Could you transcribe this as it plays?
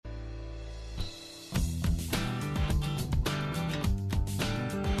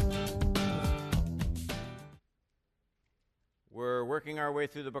working our way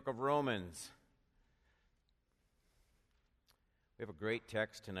through the book of Romans. We have a great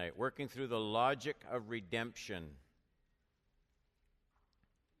text tonight, working through the logic of redemption.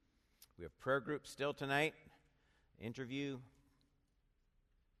 We have prayer groups still tonight, interview.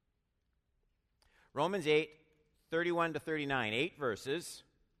 Romans 8, 31 to 39, 8 verses,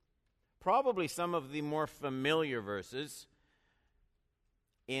 probably some of the more familiar verses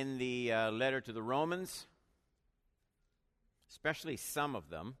in the letter to the Romans, especially some of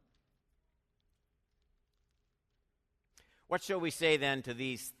them. What shall we say then to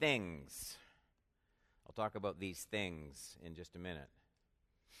these things? I'll talk about these things in just a minute.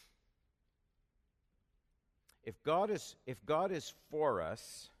 If God is for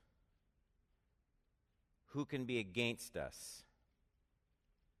us, who can be against us?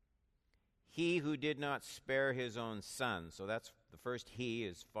 He who did not spare his own son. So that's the first he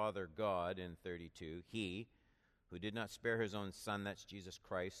is Father God in 32. He who did not spare his own son, that's Jesus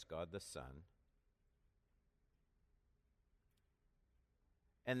Christ, God the Son.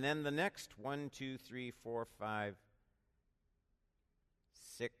 And then the next 1, 2, 3, 4, 5,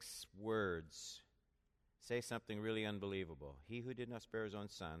 6 words say something really unbelievable. He who did not spare his own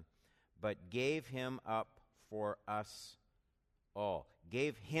son, but gave him up for us all.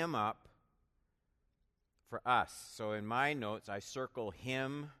 Gave him up for us. So in my notes, I circle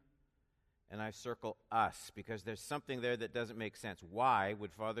him and I circle us because there's something there that doesn't make sense. Why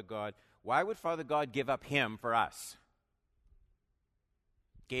would Father God give up him for us?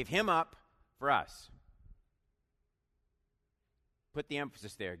 Gave him up for us. Put the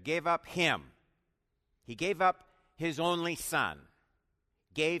emphasis there. Gave up him. He gave up his only son.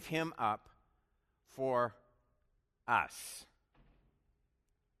 Gave him up for us.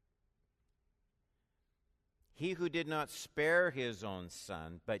 He who did not spare his own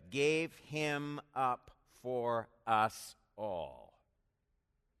son, but gave him up for us all.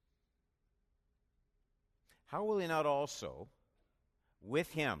 How will he not also,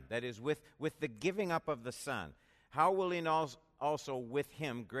 with him, that is, with the giving up of the Son, how will he not also with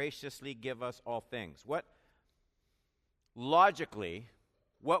him graciously give us all things? Logically,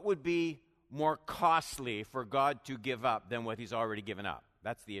 what would be more costly for God to give up than what he's already given up?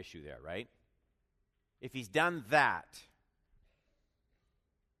 That's the issue there, right? If he's done that,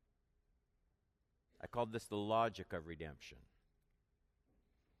 I called this the logic of redemption.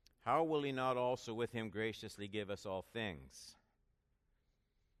 How will he not also with him graciously give us all things?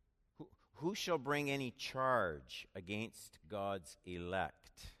 Who shall bring any charge against God's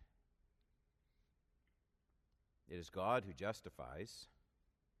elect? It is God who justifies.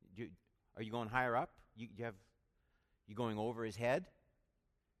 Are you going higher up? You going over his head?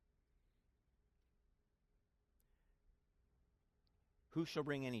 Who shall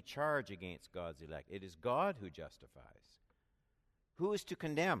bring any charge against God's elect? It is God who justifies. Who is to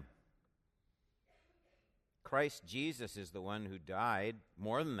condemn? Christ Jesus is the one who died,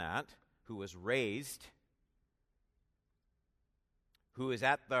 more than that, who was raised, who is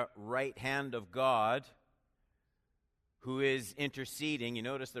at the right hand of God, who is interceding. You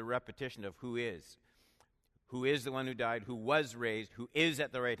notice the repetition of who is. Who is the one who died, who was raised, who is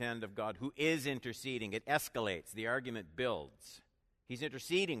at the right hand of God, who is interceding. It escalates. The argument builds. He's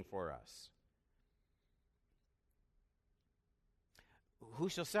interceding for us. Who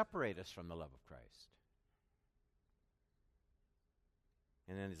shall separate us from the love of Christ?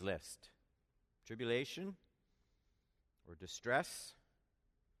 And then his list. Tribulation, or distress,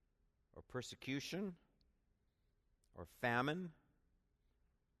 or persecution, or famine,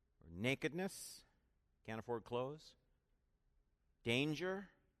 or nakedness, can't afford clothes, danger,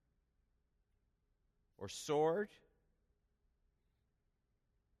 or sword,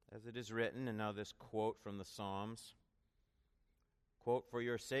 as it is written. And now this quote from the Psalms. Quote, "For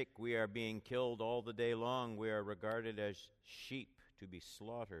your sake we are being killed all the day long. We are regarded as sheep to be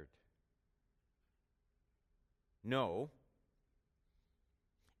slaughtered." No.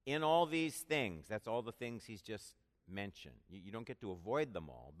 In all these things, that's all the things he's just mentioned. You don't get to avoid them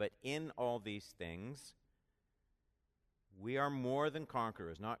all, but in all these things, we are more than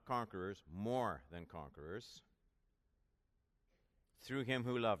conquerors, not conquerors, more than conquerors, through him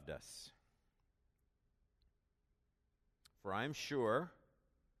who loved us. For I'm sure,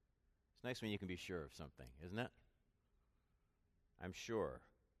 it's nice when you can be sure of something, isn't it? I'm sure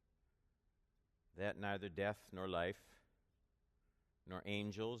that neither death nor life, nor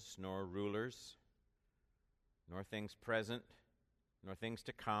angels, nor rulers, nor things present, nor things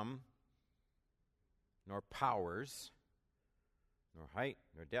to come, nor powers, nor height,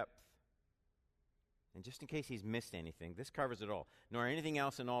 nor depth. And just in case he's missed anything, this covers it all. Nor anything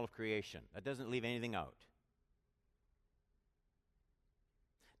else in all of creation. That doesn't leave anything out.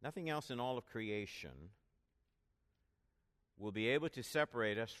 nothing else in all of creation will be able to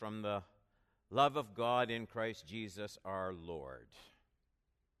separate us from the love of God in Christ Jesus our Lord.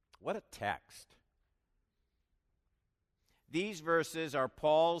 What a text. These verses are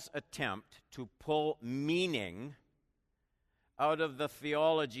Paul's attempt to pull meaning out of the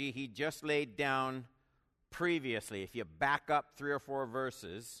theology he just laid down previously. If you back up 3 or 4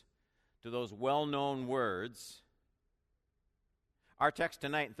 verses to those well-known words, our text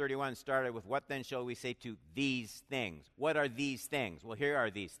tonight in 31 started with, what then shall we say to these things? What are these things? Well, here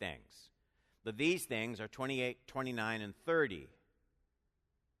are these things. The these things are 28, 29, and 30.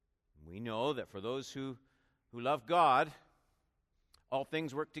 We know that for those who love God, all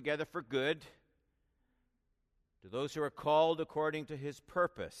things work together for good to those who are called according to his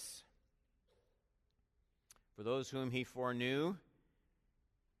purpose. For those whom he foreknew,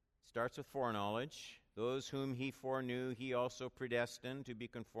 starts with foreknowledge. Those whom he foreknew, he also predestined to be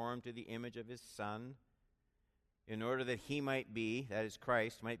conformed to the image of his Son, in order that he might be, that is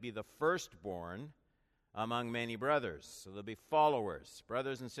Christ, might be the firstborn among many brothers. So there'll be followers,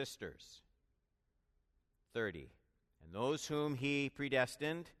 brothers and sisters. 30. And those whom he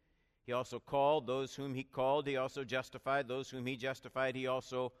predestined, he also called. Those whom he called, he also justified. Those whom he justified, he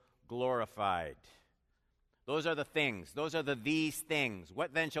also glorified. Those are the things. Those are the these things.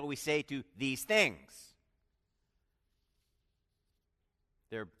 What then shall we say to these things?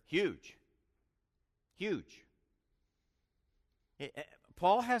 They're huge. Huge.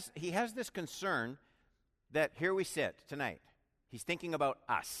 Paul has this concern that here we sit tonight. He's thinking about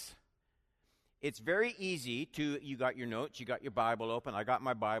us. It's very easy you got your notes, you got your Bible open, I got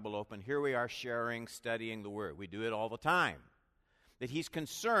my Bible open. Here we are sharing, studying the Word. We do it all the time. That he's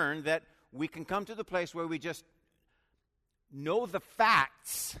concerned that we can come to the place where we just know the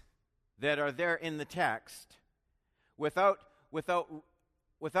facts that are there in the text without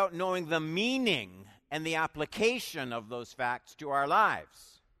knowing the meaning and the application of those facts to our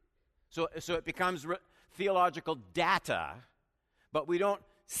lives. So it becomes theological data, but we don't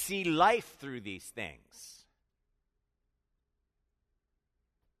see life through these things.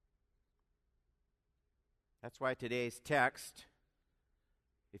 That's why today's text,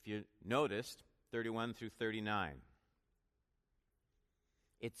 if you noticed, 31 through 39.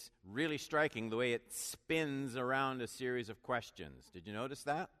 It's really striking the way it spins around a series of questions. Did you notice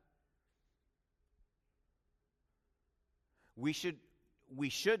that? We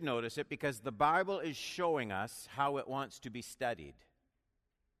should notice it because the Bible is showing us how it wants to be studied.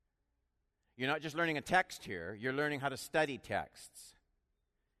 You're not just learning a text here, you're learning how to study texts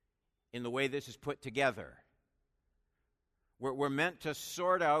in the way this is put together. We're meant to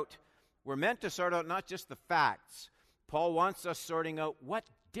sort out not just the facts. Paul wants us sorting out what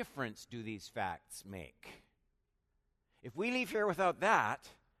difference do these facts make. If we leave here without that,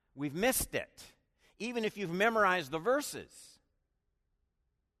 we've missed it, even if you've memorized the verses.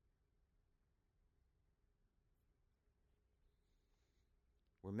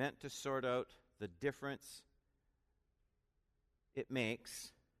 We're meant to sort out the difference it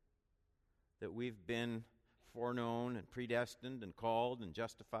makes that we've been foreknown and predestined and called and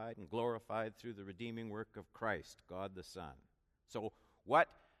justified and glorified through the redeeming work of Christ, God the Son. So what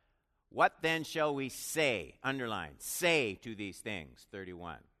then shall we say? Underline, say to these things,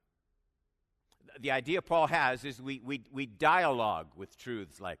 31. The idea Paul has is we dialogue with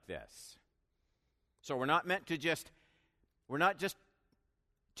truths like this. So we're not just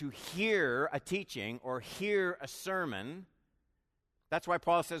to hear a teaching or hear a sermon. That's why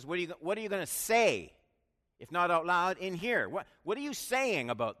Paul says, what are you going to say? If not out loud, in here. What are you saying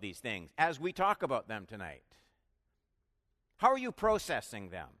about these things as we talk about them tonight? How are you processing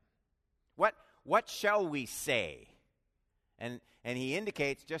them? What shall we say? And he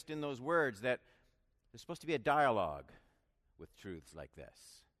indicates just in those words that there's supposed to be a dialogue with truths like this.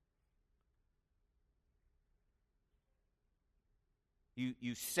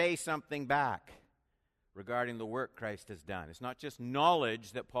 You say something back regarding the work Christ has done. It's not just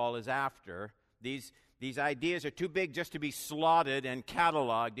knowledge that Paul is after. These ideas are too big just to be slotted and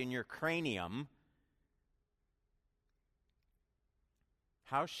cataloged in your cranium.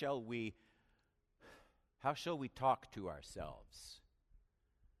 How shall we talk to ourselves?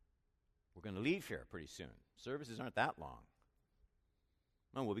 We're going to leave here pretty soon. Services aren't that long.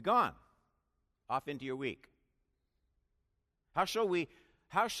 And we'll be gone. Off into your week. How shall we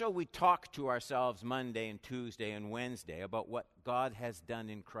talk to ourselves Monday and Tuesday and Wednesday about what God has done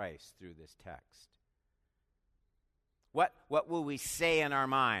in Christ through this text? What will we say in our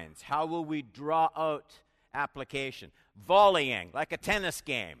minds? How will we draw out application? Volleying, like a tennis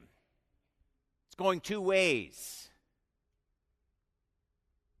game. It's going two ways.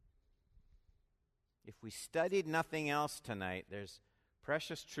 If we studied nothing else tonight, there's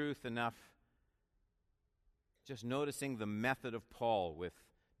precious truth enough just noticing the method of Paul with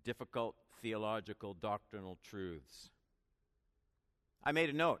difficult theological doctrinal truths. I made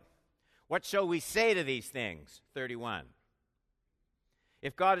a note. What shall we say to these things? 31.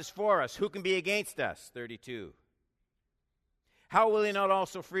 If God is for us, who can be against us? 32. How will he not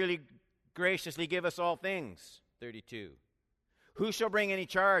also freely, graciously give us all things? 32. Who shall bring any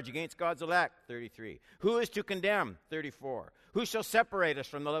charge against God's elect? 33. Who is to condemn? 34. Who shall separate us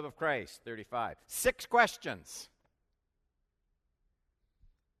from the love of Christ? 35. 6 questions.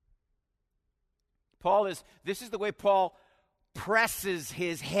 This is the way Paul presses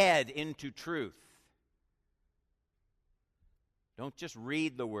his head into truth. Don't just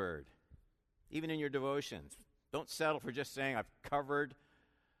read the word, even in your devotions. Don't settle for just saying, I've covered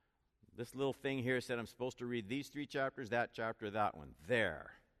this little thing here, said I'm supposed to read these 3 chapters, that chapter, that one.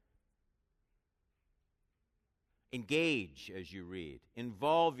 There. Engage as you read.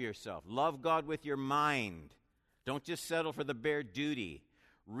 Involve yourself. Love God with your mind. Don't just settle for the bare duty.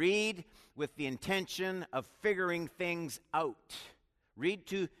 Read with the intention of figuring things out. Read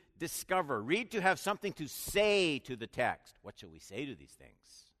to discover. Read to have something to say to the text. What shall we say to these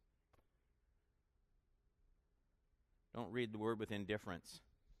things? Don't read the word with indifference.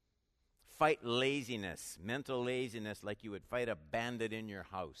 Fight laziness, mental laziness, like you would fight a bandit in your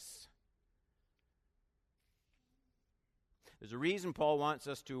house. There's a reason Paul wants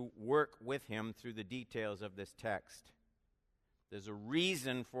us to work with him through the details of this text. There's a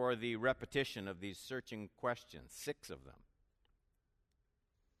reason for the repetition of these searching questions, 6 of them.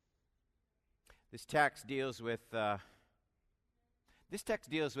 This text deals with the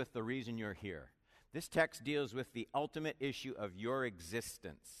reason you're here. This text deals with the ultimate issue of your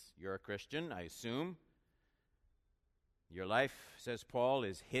existence. You're a Christian, I assume. Your life, says Paul,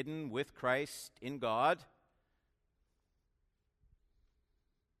 is hidden with Christ in God.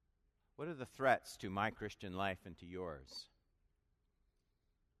 What are the threats to my Christian life and to yours?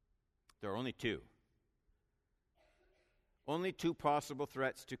 There are only 2. Only 2 possible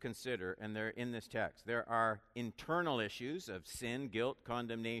threats to consider, and they're in this text. There are internal issues of sin, guilt,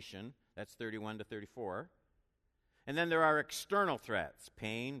 condemnation. That's 31 to 34. And then there are external threats,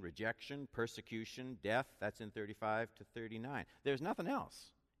 pain, rejection, persecution, death. That's in 35 to 39. There's nothing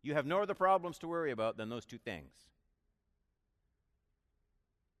else. You have no other problems to worry about than those 2 things.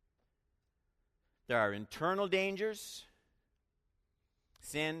 There are internal dangers,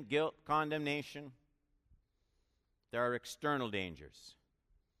 sin, guilt, condemnation. There are external dangers.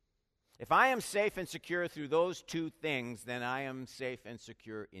 If I am safe and secure through those 2 things, then I am safe and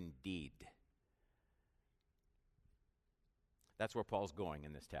secure indeed. That's where Paul's going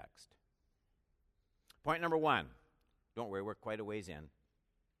in this text. Point number 1. Don't worry, we're quite a ways in.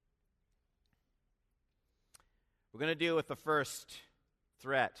 We're going to deal with the first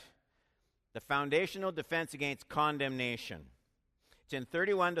threat, the foundational defense against condemnation. It's in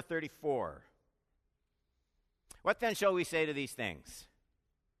 31 to 34. What then shall we say to these things?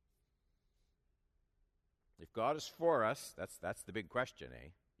 If God is for us, that's the big question, eh?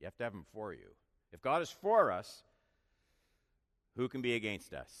 You have to have him for you. If God is for us, who can be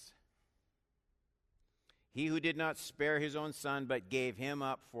against us? He who did not spare his own son, but gave him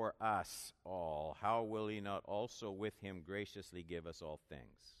up for us all, how will he not also with him graciously give us all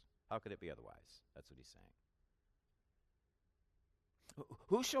things? How could it be otherwise? That's what he's saying.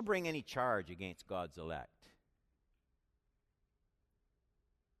 Who shall bring any charge against God's elect?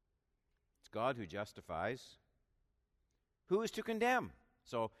 It's God who justifies. Who is to condemn?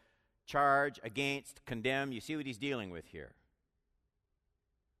 So, charge, against, condemn. You see what he's dealing with here.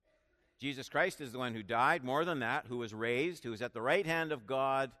 Jesus Christ is the one who died, more than that, who was raised, who is at the right hand of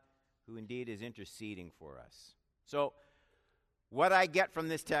God, who indeed is interceding for us. So, what I get from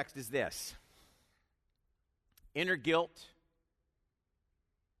this text is this. Inner guilt,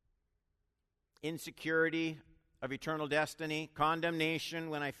 insecurity of eternal destiny,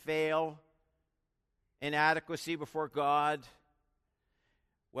 condemnation when I fail, inadequacy before God.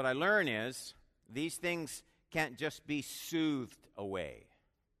 What I learn is these things can't just be soothed away,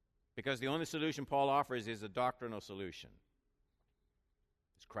 because the only solution Paul offers is a doctrinal solution.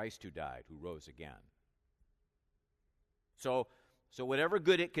 It's Christ who died, who rose again. So whatever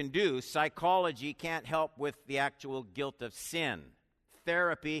good it can do, psychology can't help with the actual guilt of sin.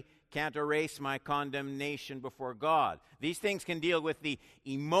 Therapy can't erase my condemnation before God. These things can deal with the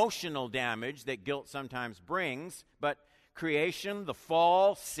emotional damage that guilt sometimes brings, but creation, the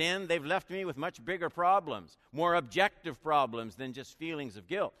fall, sin, they've left me with much bigger problems, more objective problems than just feelings of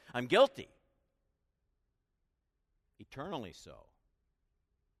guilt. I'm guilty. Eternally so.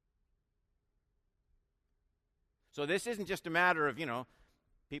 So this isn't just a matter of,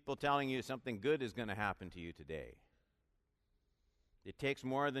 people telling you something good is going to happen to you today. It takes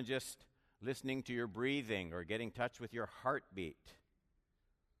more than just listening to your breathing or getting in touch with your heartbeat.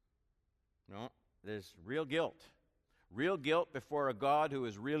 No, there's real guilt. Real guilt before a God who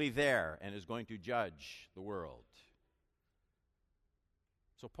is really there and is going to judge the world.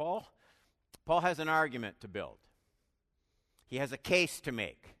 So Paul has an argument to build. He has a case to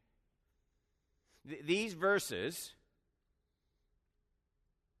make. These verses,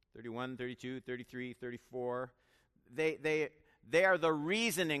 31, 32, 33, 34, they are the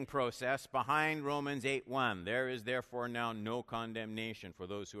reasoning process behind Romans 8:1. There is therefore now no condemnation for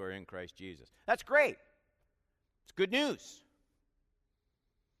those who are in Christ Jesus. That's great. It's good news.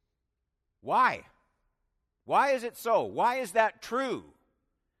 Why? Why is it so? Why is that true?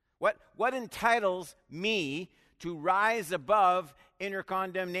 What entitles me to rise above inner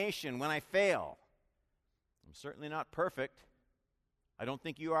condemnation when I fail? I'm certainly not perfect. I don't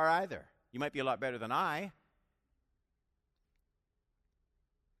think you are either. You might be a lot better than I.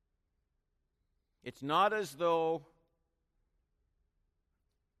 It's not as though...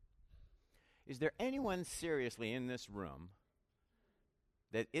 Is there anyone seriously in this room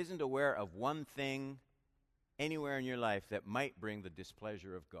that isn't aware of one thing anywhere in your life that might bring the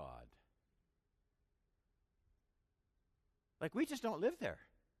displeasure of God? Like, we just don't live there.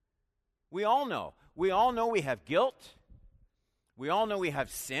 We all know. We all know we have guilt. We all know we have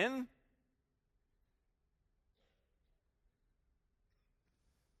sin.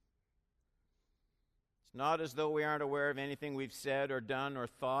 It's not as though we aren't aware of anything we've said or done or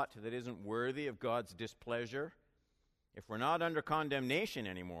thought that isn't worthy of God's displeasure. If we're not under condemnation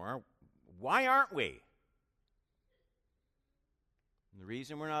anymore, why aren't we? And the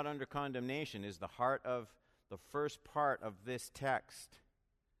reason we're not under condemnation is the heart of the first part of this text.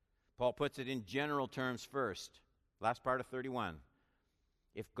 Paul puts it in general terms first. Last part of 31.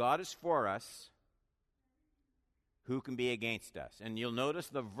 If God is for us, who can be against us? And you'll notice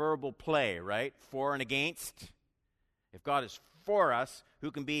the verbal play, right? For and against. If God is for us,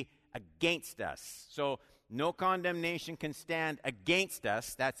 who can be against us? So no condemnation can stand against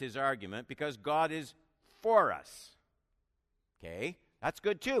us. That's his argument, because God is for us. Okay, that's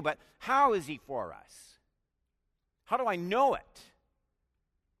good too, but how is he for us? How do I know it?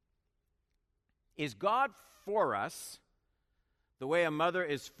 Is God for us the way a mother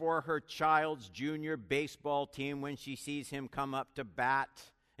is for her child's junior baseball team when she sees him come up to bat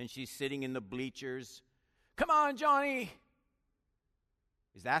and she's sitting in the bleachers? Come on, Johnny!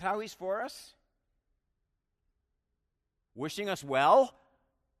 Is that how he's for us? Wishing us well?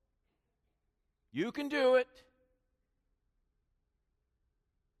 You can do it.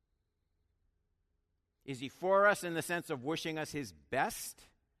 Is he for us in the sense of wishing us his best?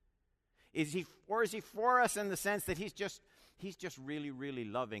 Is he for us in the sense that he's just really, really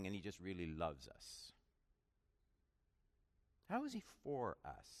loving and he just really loves us? How is he for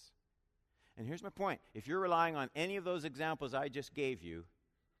us? And here's my point. If you're relying on any of those examples I just gave you,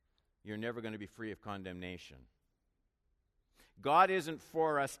 you're never going to be free of condemnation. God isn't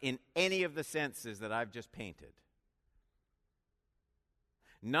for us in any of the senses that I've just painted.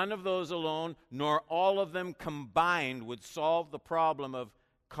 None of those alone, nor all of them combined, would solve the problem of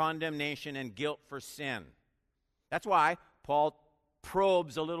condemnation and guilt for sin. That's why Paul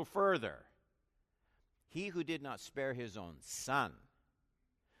probes a little further. He who did not spare his own son,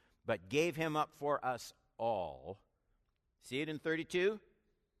 but gave him up for us all. See it in 32?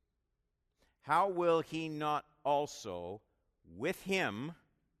 How will he not also, with him,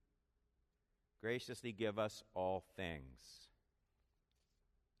 graciously give us all things?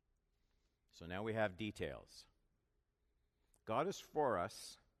 So now we have details. God is for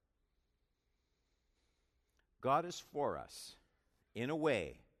us. God is for us in a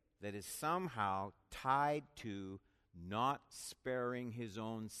way that is somehow tied to not sparing his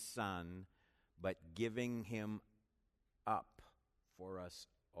own son, but giving him up for us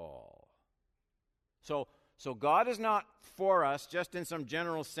all. So God is not for us just in some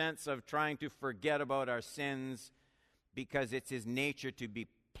general sense of trying to forget about our sins because it's his nature to be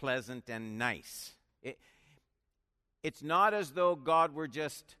pleasant and nice. It's not as though God were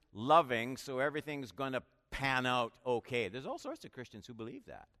just loving, so everything's going to pan out okay. There's all sorts of Christians who believe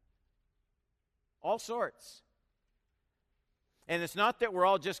that. All sorts. And it's not that we're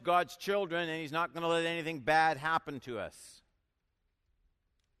all just God's children and he's not going to let anything bad happen to us.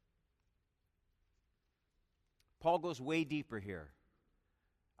 Paul goes way deeper here.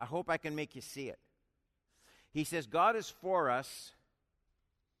 I hope I can make you see it. He says God is for us.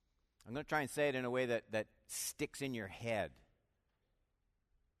 I'm going to try and say it in a way that sticks in your head.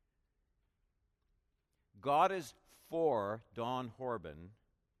 God is for Don Horban,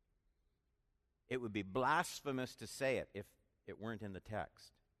 it would be blasphemous to say it if it weren't in the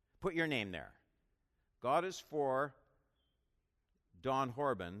text. Put your name there. God is for Don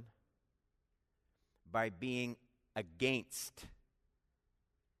Horban by being against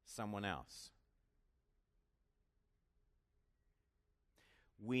someone else.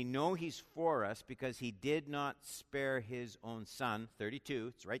 We know he's for us because he did not spare his own son,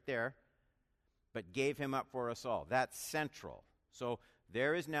 32, it's right there, but gave him up for us all. That's central. So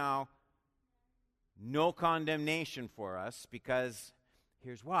there is now no condemnation for us because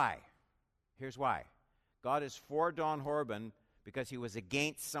here's why. Here's why. God is for Don Horban because he was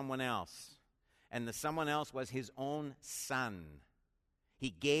against someone else. And the someone else was his own son. He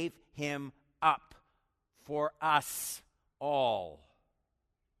gave him up for us all.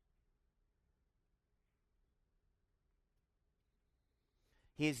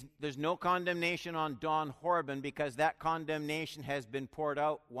 There's no condemnation on Don Horban because that condemnation has been poured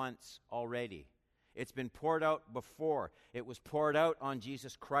out once already. It's been poured out before. It was poured out on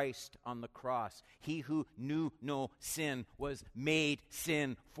Jesus Christ on the cross. He who knew no sin was made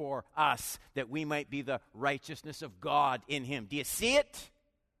sin for us, that we might be the righteousness of God in him. Do you see it?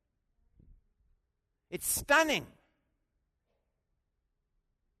 It's stunning.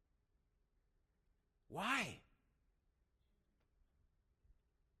 Why?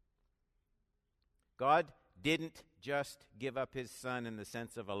 God didn't just give up his son in the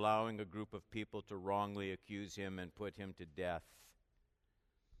sense of allowing a group of people to wrongly accuse him and put him to death.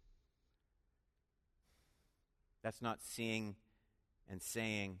 That's not seeing and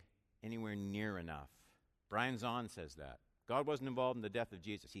saying anywhere near enough. Brian Zahn says that. God wasn't involved in the death of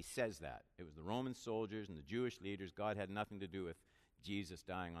Jesus. He says that. It was the Roman soldiers and the Jewish leaders. God had nothing to do with Jesus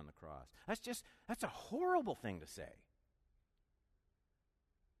dying on the cross. That's a horrible thing to say.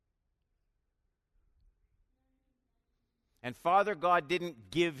 And Father God didn't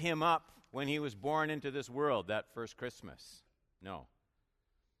give him up when he was born into this world that first Christmas. No.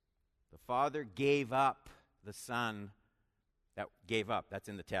 The Father gave up the Son. That gave up. That's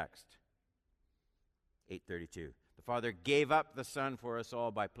in the text. 8:32. The Father gave up the Son for us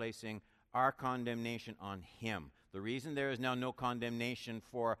all by placing our condemnation on him. The reason there is now no condemnation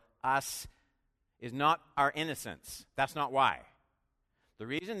for us is not our innocence. That's not why. The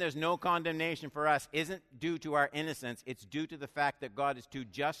reason there's no condemnation for us isn't due to our innocence. It's due to the fact that God is too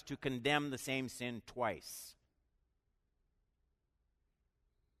just to condemn the same sin twice.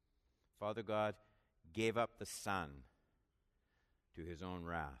 Father God gave up the Son to his own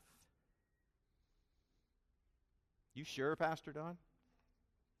wrath. You sure, Pastor Don?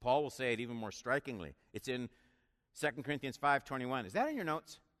 Paul will say it even more strikingly. It's in 2 Corinthians 5:21. Is that in your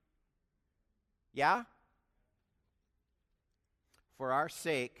notes? Yeah? For our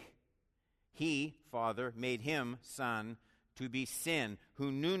sake, he, Father, made him, Son, to be sin,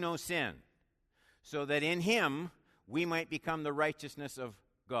 who knew no sin, so that in him we might become the righteousness of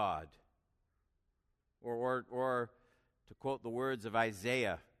God. Or to quote the words of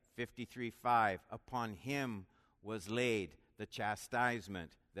Isaiah 53:5, upon him was laid the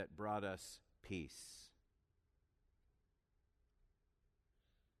chastisement that brought us peace.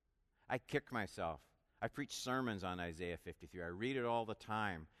 I kick myself. I preach sermons on Isaiah 53. I read it all the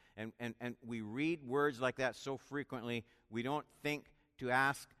time. And we read words like that so frequently, we don't think to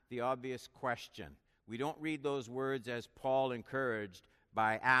ask the obvious question. We don't read those words as Paul encouraged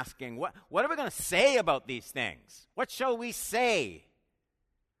by asking, what are we going to say about these things? What shall we say?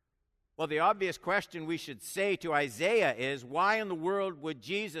 Well, the obvious question we should say to Isaiah is, why in the world would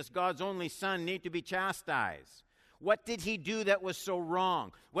Jesus, God's only Son, need to be chastised? What did he do that was so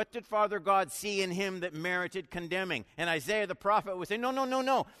wrong? What did Father God see in him that merited condemning? And Isaiah the prophet would say,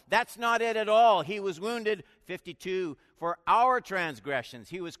 no, that's not it at all. He was wounded, 52, for our transgressions.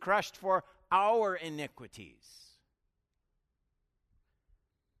 He was crushed for our iniquities.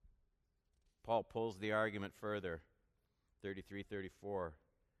 Paul pulls the argument further, 33, 34.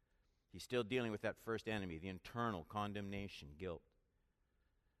 He's still dealing with that first enemy, the internal condemnation, guilt.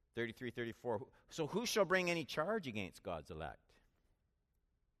 33, 34. So who shall bring any charge against God's elect?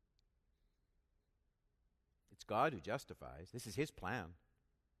 It's God who justifies. This is his plan.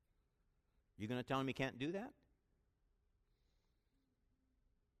 You going to tell him he can't do that?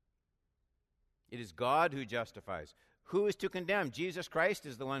 It is God who justifies. Who is to condemn? Jesus Christ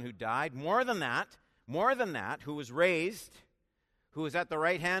is the one who died. More than that, who was raised, who is at the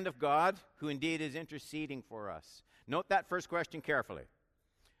right hand of God, who indeed is interceding for us. Note that first question carefully.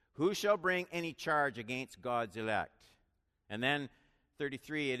 Who shall bring any charge against God's elect? And then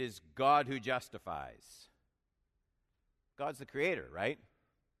 33, it is God who justifies. God's the creator, right?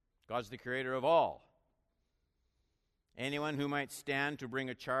 God's the creator of all. Anyone who might stand to bring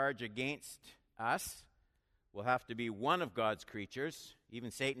a charge against us will have to be one of God's creatures,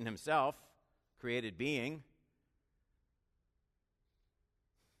 even Satan himself, created being.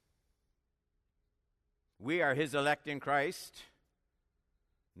 We are his elect in Christ.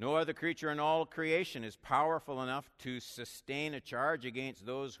 No other creature in all creation is powerful enough to sustain a charge against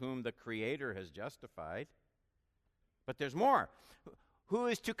those whom the Creator has justified. But there's more. Who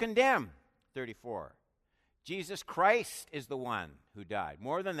is to condemn? 34. Jesus Christ is the one who died.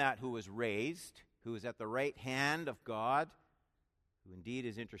 More than that, who was raised, who is at the right hand of God, who indeed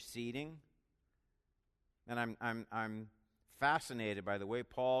is interceding. And I'm fascinated by the way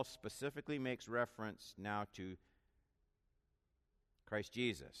Paul specifically makes reference now to Christ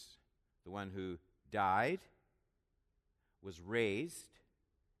Jesus, the one who died, was raised,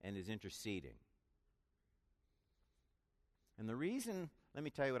 and is interceding. And the reason, let me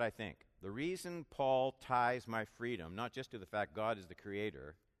tell you what I think. The reason Paul ties my freedom, not just to the fact God is the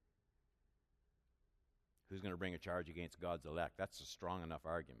Creator, who's going to bring a charge against God's elect, that's a strong enough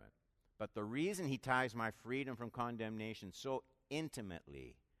argument. But the reason he ties my freedom from condemnation so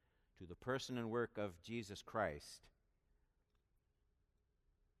intimately to the person and work of Jesus Christ,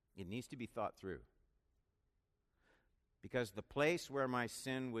 it needs to be thought through. Because the place where my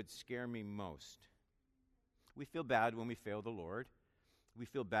sin would scare me most, we feel bad when we fail the Lord. We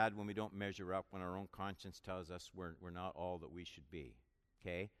feel bad when we don't measure up, when our own conscience tells us we're not all that we should be.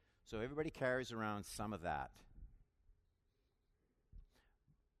 Okay? So everybody carries around some of that.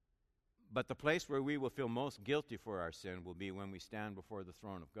 But the place where we will feel most guilty for our sin will be when we stand before the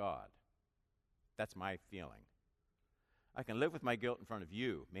throne of God. That's my feeling. I can live with my guilt in front of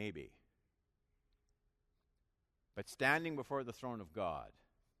you, maybe. But standing before the throne of God,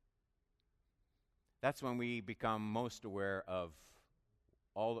 that's when we become most aware of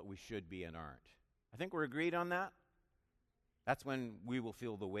all that we should be and aren't. I think we're agreed on that. That's when we will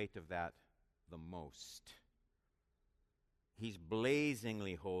feel the weight of that the most. He's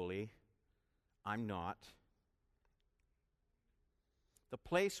blazingly holy. I'm not. The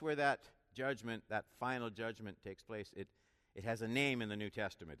place where that judgment, that final judgment takes place, it has a name in the New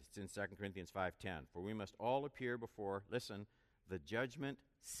Testament. It's in 2 Corinthians 5:10. For we must all appear before, listen, the judgment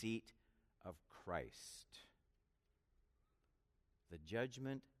seat of Christ. The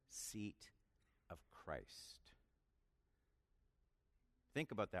judgment seat of Christ.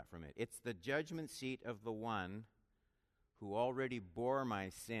 Think about that for a minute. It's the judgment seat of the one who already bore my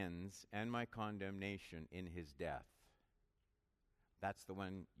sins and my condemnation in his death. That's the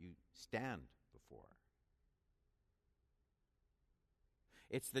one you stand before.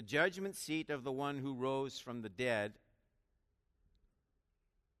 It's the judgment seat of the one who rose from the dead.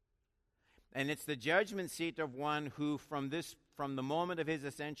 And it's the judgment seat of one who, from the moment of his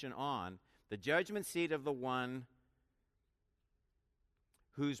ascension on, the judgment seat of the one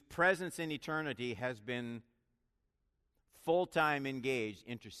whose presence in eternity has been full-time engaged,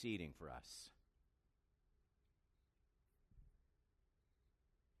 interceding for us.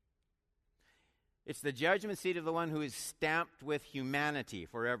 It's the judgment seat of the one who is stamped with humanity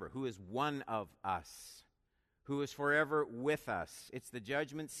forever, who is one of us, who is forever with us. It's the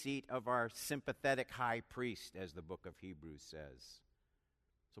judgment seat of our sympathetic high priest, as the book of Hebrews says.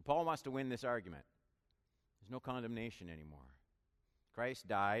 So Paul wants to win this argument. There's no condemnation anymore. Christ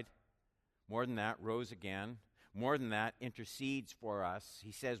died. More than that, rose again. More than that, intercedes for us.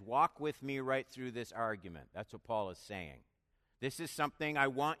 He says, walk with me right through this argument. That's what Paul is saying. This is something I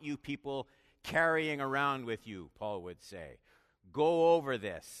want you people carrying around with you, Paul would say. Go over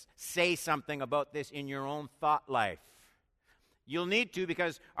this. Say something about this in your own thought life. You'll need to,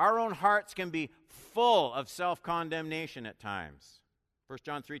 because our own hearts can be full of self-condemnation at times. 1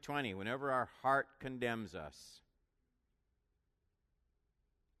 John 3:20, whenever our heart condemns us,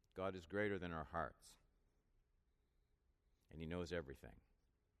 God is greater than our hearts. And he knows everything.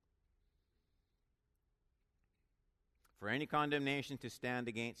 For any condemnation to stand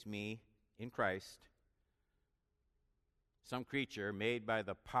against me in Christ, some creature made by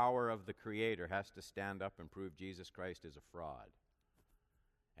the power of the Creator has to stand up and prove Jesus Christ is a fraud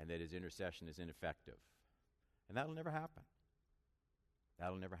and that his intercession is ineffective. And that'll never happen.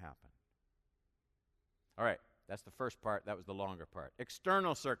 That'll never happen. All right, that's the first part. That was the longer part.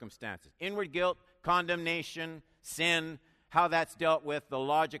 External circumstances. Inward guilt, condemnation, sin, how that's dealt with, the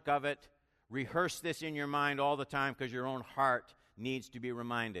logic of it. Rehearse this in your mind all the time, because your own heart needs to be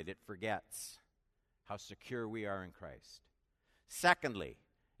reminded. It forgets how secure we are in Christ. Secondly,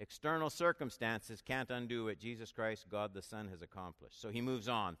 external circumstances can't undo what Jesus Christ, God the Son, has accomplished. So he moves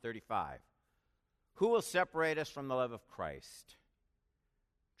on, 35. Who will separate us from the love of Christ?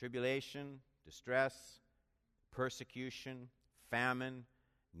 Tribulation, distress, persecution, famine,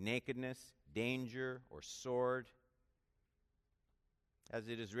 nakedness, danger, or sword. As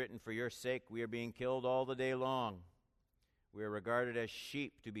it is written, for your sake we are being killed all the day long. We are regarded as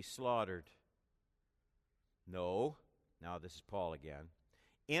sheep to be slaughtered. No, now this is Paul again.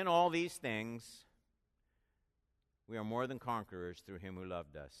 In all these things, we are more than conquerors through him who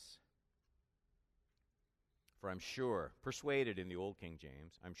loved us. For I'm sure, persuaded in the old King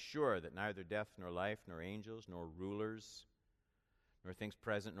James, I'm sure that neither death nor life, nor angels, nor rulers, nor things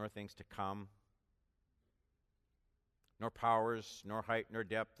present, nor things to come, nor powers, nor height, nor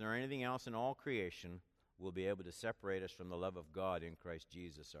depth, nor anything else in all creation will be able to separate us from the love of God in Christ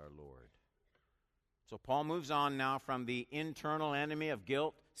Jesus our Lord. So Paul moves on now from the internal enemy of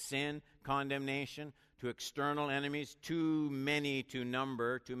guilt, sin, condemnation, to external enemies, too many to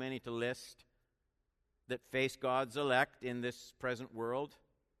number, too many to list, that face God's elect in this present world.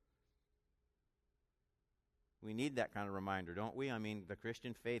 We need that kind of reminder, don't we? I mean, the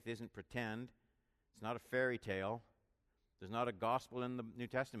Christian faith isn't pretend. It's not a fairy tale. There's not a gospel in the New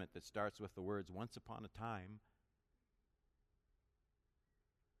Testament that starts with the words, once upon a time.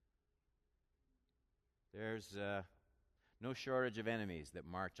 There's no shortage of enemies that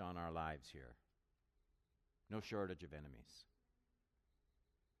march on our lives here. No shortage of enemies.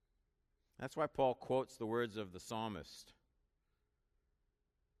 That's why Paul quotes the words of the psalmist.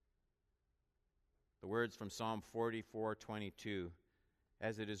 The words from Psalm 44:22.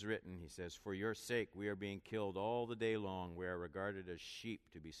 As it is written, he says, for your sake we are being killed all the day long. We are regarded as sheep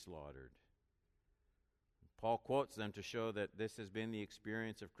to be slaughtered. Paul quotes them to show that this has been the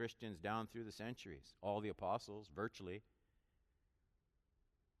experience of Christians down through the centuries. All the apostles, virtually.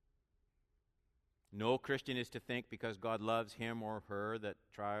 No Christian is to think because God loves him or her that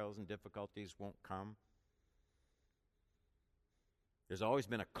trials and difficulties won't come. There's always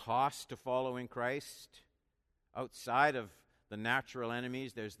been a cost to following Christ. Outside of the natural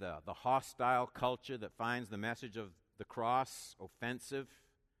enemies, there's the hostile culture that finds the message of the cross offensive.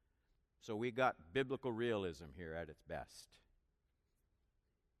 So we got biblical realism here at its best.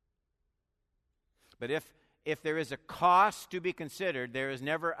 But if there is a cost to be considered, there is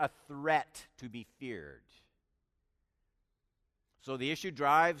never a threat to be feared. So the issue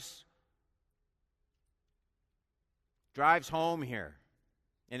drives home here.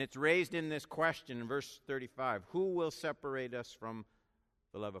 And it's raised in this question in verse 35. Who will separate us from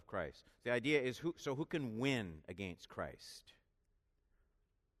the love of Christ? The idea is, who can win against Christ?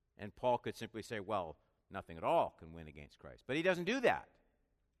 And Paul could simply say, well, nothing at all can win against Christ. But he doesn't do that.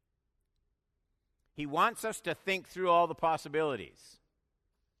 He wants us to think through all the possibilities.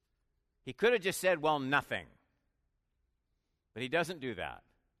 He could have just said, well, nothing. But he doesn't do that.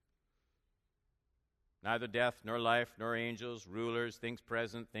 Neither death, nor life, nor angels, rulers, things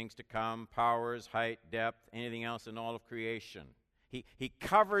present, things to come, powers, height, depth, anything else in all of creation. He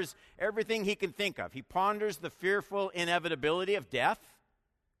covers everything he can think of. He ponders the fearful inevitability of death,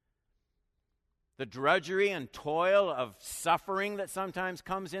 the drudgery and toil of suffering that sometimes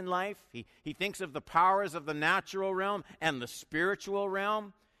comes in life. He thinks of the powers of the natural realm and the spiritual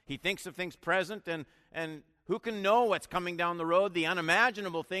realm. He thinks of things present and who can know what's coming down the road, the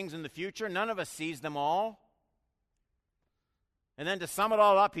unimaginable things in the future. None of us sees them all. And then to sum it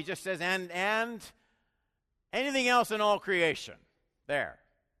all up, he just says, and anything else in all creation. There.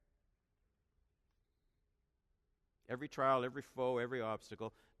 Every trial, every foe, every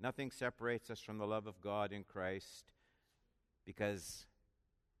obstacle, nothing separates us from the love of God in Christ, because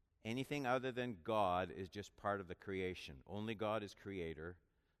anything other than God is just part of the creation. Only God is creator.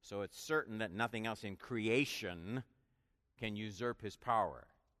 So it's certain that nothing else in creation can usurp his power.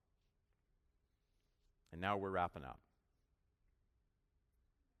 And now we're wrapping up.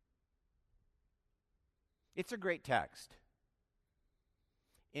 It's a great text.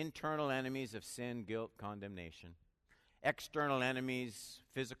 Internal enemies of sin, guilt, condemnation. External enemies,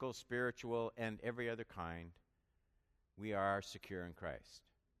 physical, spiritual, and every other kind. We are secure in Christ.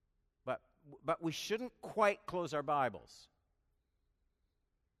 But we shouldn't quite close our Bibles.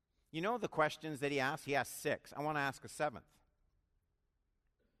 You know the questions that he asked? He asked 6. I want to ask a 7th.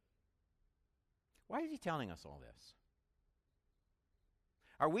 Why is he telling us all this?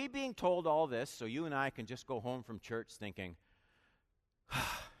 Are we being told all this so you and I can just go home from church thinking,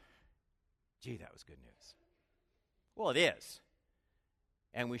 gee, that was good news? Well, it is.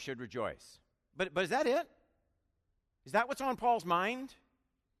 And we should rejoice. But is that it? Is that what's on Paul's mind?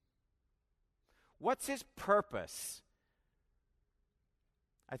 What's his purpose?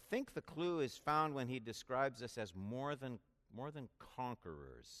 I think the clue is found when he describes us as more than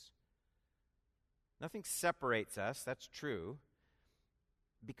conquerors. Nothing separates us, that's true.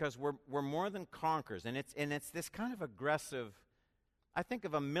 because we're more than conquerors, and it's this kind of aggressive. I think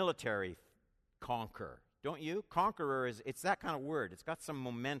of a military conquer, don't you? Conqueror it's that kind of word. It's got some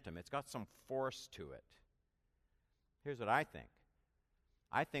momentum. It's got some force to it. Here's what I think.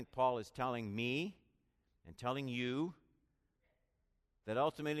 I think Paul is telling me and telling you that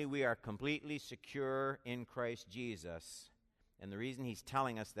ultimately we are completely secure in Christ Jesus. And the reason he's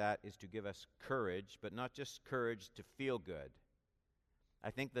telling us that is to give us courage, but not just courage to feel good.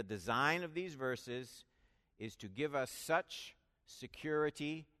 I think the design of these verses is to give us such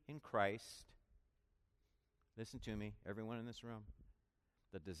security in Christ. Listen to me, everyone in this room.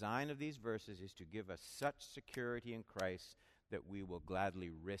 The design of these verses is to give us such security in Christ that we will gladly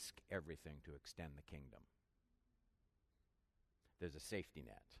risk everything to extend the kingdom. There's a safety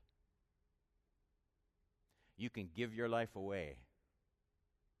net. You can give your life away.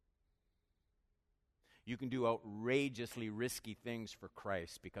 You can do outrageously risky things for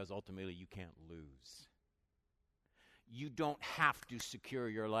Christ because ultimately you can't lose. You don't have to secure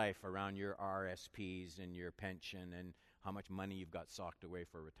your life around your RSPs and your pension and how much money you've got socked away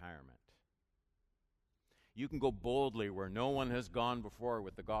for retirement. You can go boldly where no one has gone before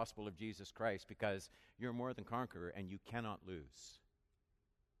with the gospel of Jesus Christ because you're more than conqueror and you cannot lose.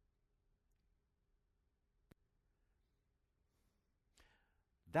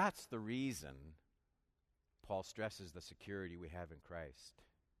 That's the reason Paul stresses the security we have in Christ.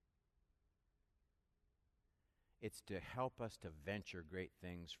 It's to help us to venture great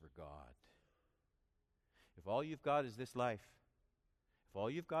things for God. If all you've got is this life,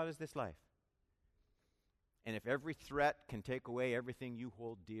 and if every threat can take away everything you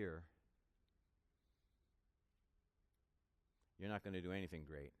hold dear, you're not going to do anything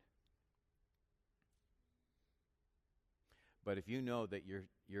great. But if you know that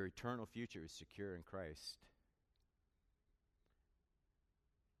your eternal future is secure in Christ,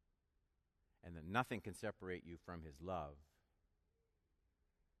 and that nothing can separate you from his love,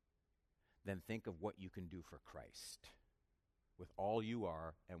 then think of what you can do for Christ with all you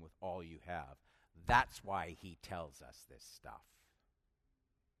are and with all you have. That's why he tells us this stuff.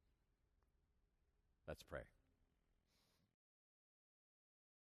 Let's pray.